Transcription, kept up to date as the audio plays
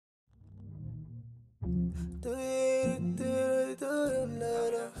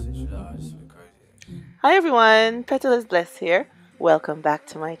Hi everyone, Petalisbless here. Welcome back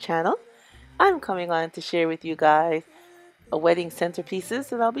to my channel. I'm coming on to share with you guys a wedding centerpieces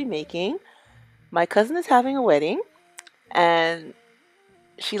that I'll be making. My cousin is having a wedding and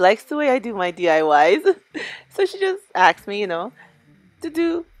she likes the way I do my DIYs. So she just asked me, to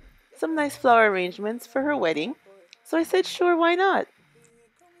do some nice flower arrangements for her wedding. So I said, sure, why not?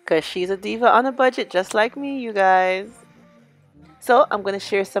 Because she's a diva on a budget just like me, you guys. So I'm going to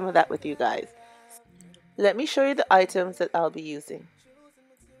share some of that with you guys. Let me show you the items that I'll be using.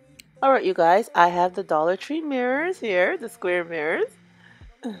 Alright, you guys, I have the Dollar Tree mirrors here, the square mirrors.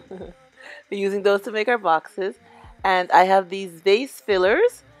 We're using those to make our boxes. And I have these vase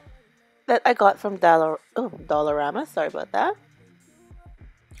fillers that I got from Dollarama. Sorry about that.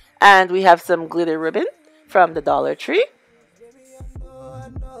 And we have some glitter ribbon from the Dollar Tree.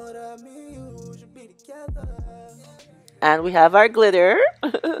 And we have our glitter.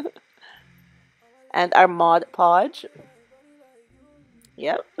 And our Mod Podge.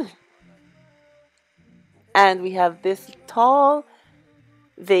 Yep. And we have this tall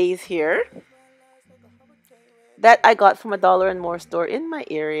vase here that I got from a Dollar and More store in my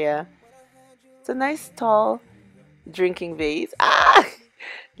area. It's a nice tall drinking vase. Ah!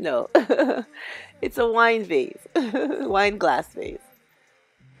 No. It's a wine vase. Wine glass vase.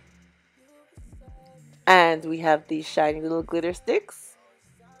 And we have these shiny little glitter sticks.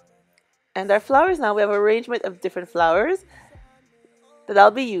 And our flowers now, we have an arrangement of different flowers that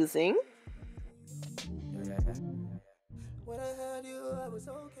I'll be using.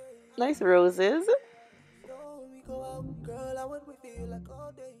 Nice roses.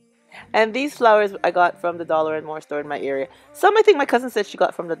 And these flowers I got from the Dollar and More store in my area. Some I think my cousin said she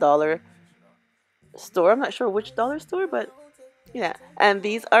got from the Dollar store. I'm not sure which dollar store, but yeah. And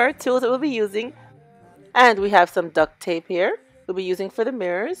these are tools that we'll be using. And we have some duct tape here we'll be using for the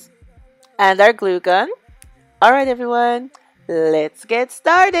mirrors. And our glue gun. Alright everyone, let's get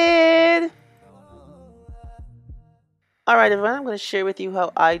started. Alright everyone, I'm going to share with you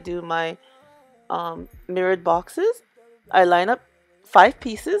how I do my mirrored boxes. I line up 5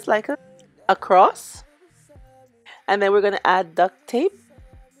 pieces like a cross. And then we're going to add duct tape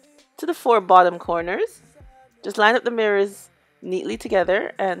to the 4 bottom corners. Just line up the mirrors neatly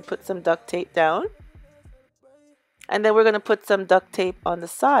together and put some duct tape down. And then we're going to put some duct tape on the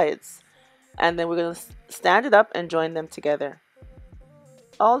sides. And then we're going to stand it up and join them together.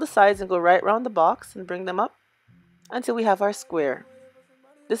 All the sides, and go right around the box and bring them up until we have our square.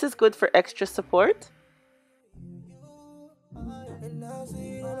 This is good for extra support.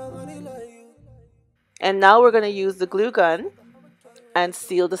 And now we're going to use the glue gun and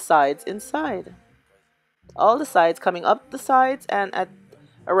seal the sides inside. All the sides coming up the sides and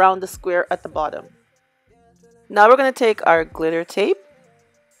around the square at the bottom. Now we're going to take our glitter tape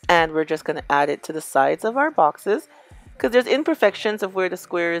and we're just going to add it to the sides of our boxes because there's imperfections of where the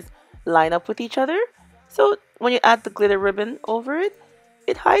squares line up with each other. So when you add the glitter ribbon over it,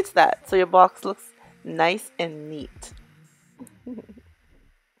 it hides that. So your box looks nice and neat.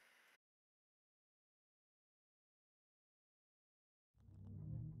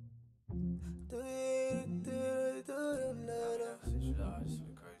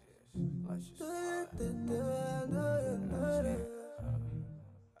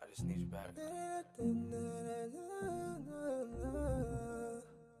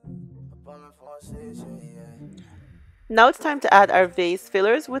 Now it's time to add our vase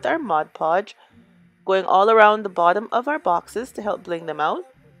fillers with our Mod Podge, going all around the bottom of our boxes to help bling them out.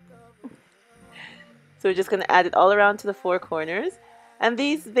 So we're just going to add it all around to the 4 corners. And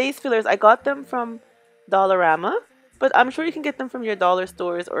these vase fillers, I got them from Dollarama, but I'm sure you can get them from your dollar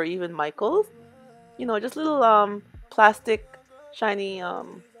stores or even Michael's. You know, just little plastic shiny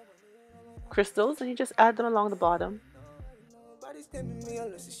crystals, and you just add them along the bottom.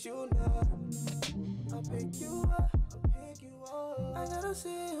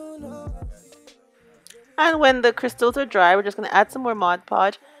 And when the crystals are dry, we're just going to add some more Mod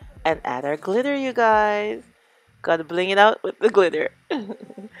Podge and add our glitter, you guys. Gotta bling it out with the glitter.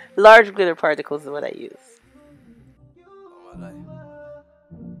 Large glitter particles is what I use.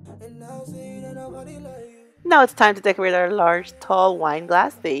 Now it's time to decorate our large, tall wine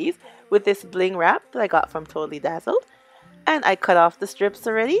glass vase with this bling wrap that I got from Totally Dazzled. And I cut off the strips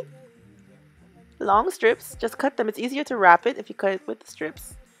already. Long strips, just cut them. It's easier to wrap it if you cut it with the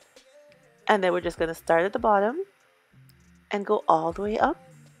strips. And then we're just going to start at the bottom and go all the way up.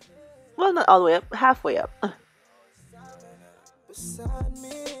 Well, not all the way up, halfway up.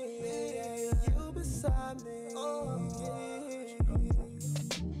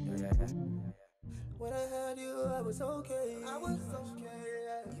 was okay. I was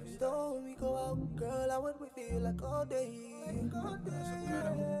okay. Even though when we go out, girl, I would wait for you like all day.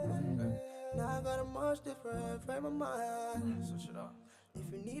 Now I got a much different frame of mind.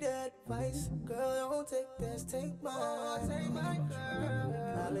 If you need advice, girl, don't take this, take mine. Take my girl.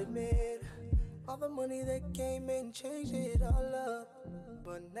 I'll admit, all the money that came and changed it all up.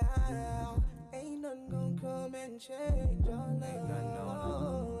 But now, ain't nothing gonna come and change all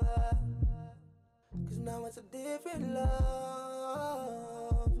love. Cause now it's a different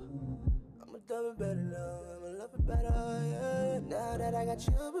love. I'm a double better love, I'm a love it better, yeah. Now that I got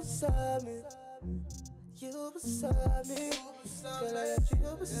you beside me, you beside me, girl, I got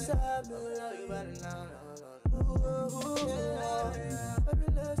you beside me. I love you better now, baby,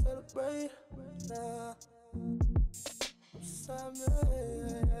 let's celebrate now. Beside me,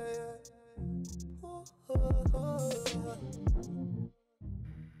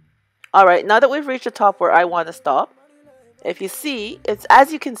 All right, now that we've reached the top where I want to stop, if you see, it's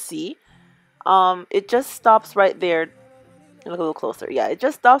as you can see, it just stops right there. Look a little closer. Yeah, it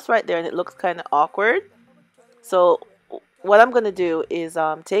just stops right there and it looks kind of awkward. So what I'm going to do is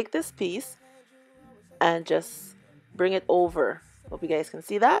take this piece and just bring it over. Hope you guys can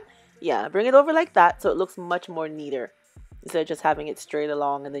see that. Yeah, bring it over like that so it looks much more neater instead of just having it straight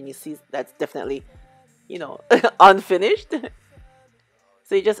along and then you see that's definitely, you know, unfinished.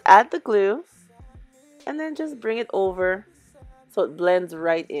 So you just add the glue and then just bring it over so it blends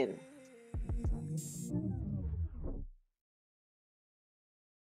right in.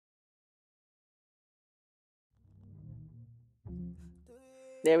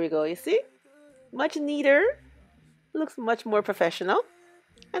 There we go, you see? Much neater, looks much more professional,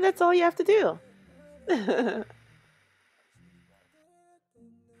 and that's all you have to do.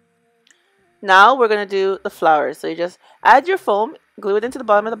 Now we're going to do the flowers. So you just add your foam, glue it into the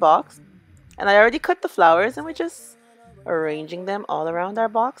bottom of the box, and I already cut the flowers and we're just arranging them all around our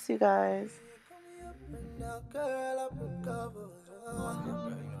box, you guys.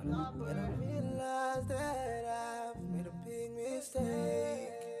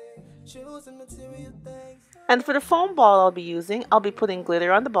 And for the foam ball I'll be using, I'll be putting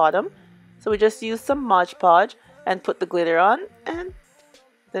glitter on the bottom. So we just use some Mod Podge and put the glitter on, and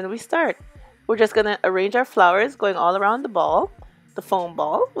then we start. We're just going to arrange our flowers going all around the ball, the foam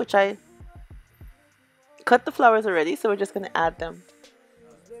ball, which I cut the flowers already, so we're just going to add them.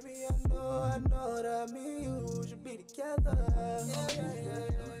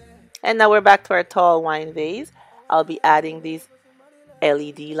 And now we're back to our tall wine vase. I'll be adding these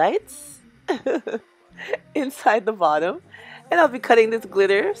LED lights inside the bottom. And I'll be cutting these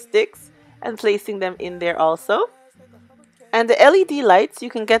glitter sticks and placing them in there also. And the LED lights, you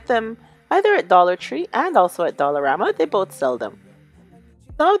can get them either at Dollar Tree and also at Dollarama. They both sell them.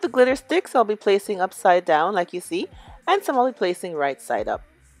 Some of the glitter sticks I'll be placing upside down like you see, and some I'll be placing right side up,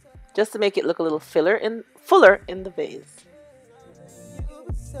 just to make it look a little fuller in the vase.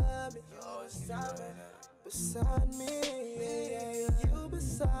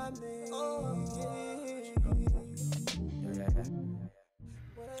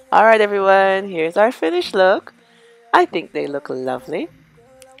 Alright everyone, here's our finished look. I think they look lovely.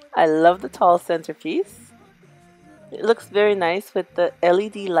 I love the tall centerpiece. It looks very nice with the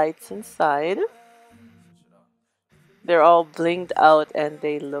LED lights inside. They're all blinged out and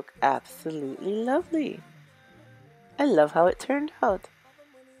they look absolutely lovely. I love how it turned out.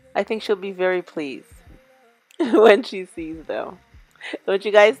 I think she'll be very pleased when she sees them. Don't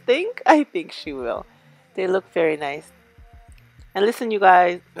you guys think? I think she will. They look very nice. And listen, you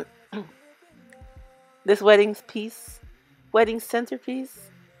guys, this wedding centerpiece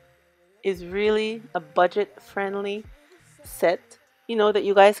is really a budget-friendly set, you know, that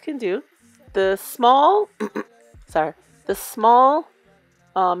you guys can do. The small,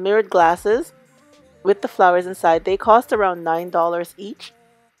 mirrored glasses with the flowers inside, they cost around $9 each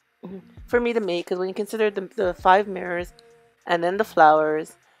for me to make, because when you consider the 5 mirrors and then the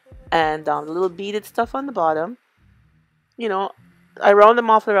flowers and the little beaded stuff on the bottom, you know, I round them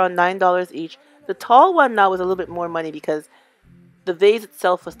off around $9 each. The tall one now was a little bit more money because the vase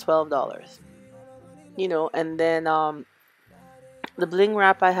itself was $12. You know, and then the bling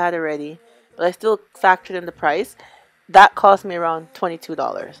wrap I had already, but I still factored in the price. That cost me around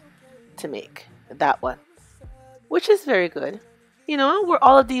 $22 to make that one, which is very good. You know, we're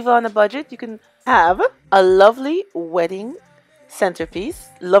all a diva on a budget. You can have a lovely wedding centerpiece,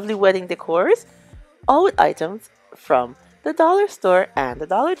 lovely wedding decors, all with items from the dollar store and the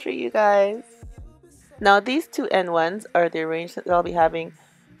Dollar Tree, you guys. Now these two end ones are the arrangements that I'll be having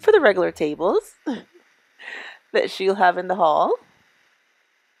for the regular tables that she'll have in the hall.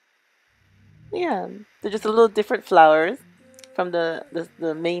 Yeah, they're just a little different flowers from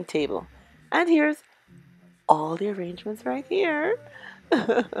the main table. And here's all the arrangements right here.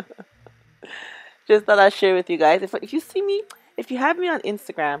 Just thought I'd share with you guys. If you see me, if you have me on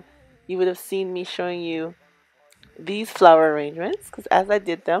Instagram, you would have seen me showing you these flower arrangements because as I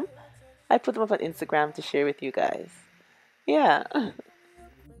did them, I put them up on Instagram to share with you guys. Yeah.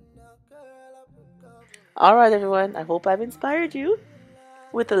 All right, everyone. I hope I've inspired you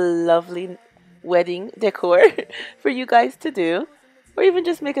with a lovely wedding decor for you guys to do, or even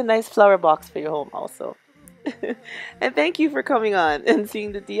just make a nice flower box for your home, also. And thank you for coming on and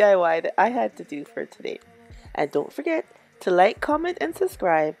seeing the DIY that I had to do for today. And don't forget to like, comment, and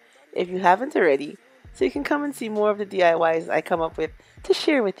subscribe if you haven't already, so you can come and see more of the DIYs I come up with to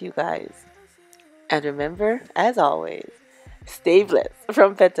share with you guys. And remember, as always, stay blessed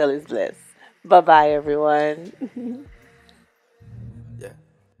from Petalisbless. Bye bye, everyone. Yeah.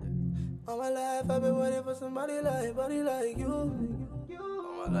 All my life I've been waiting for somebody like you.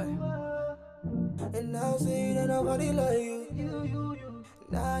 All my life. And now see that nobody like you.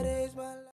 Nowadays my life.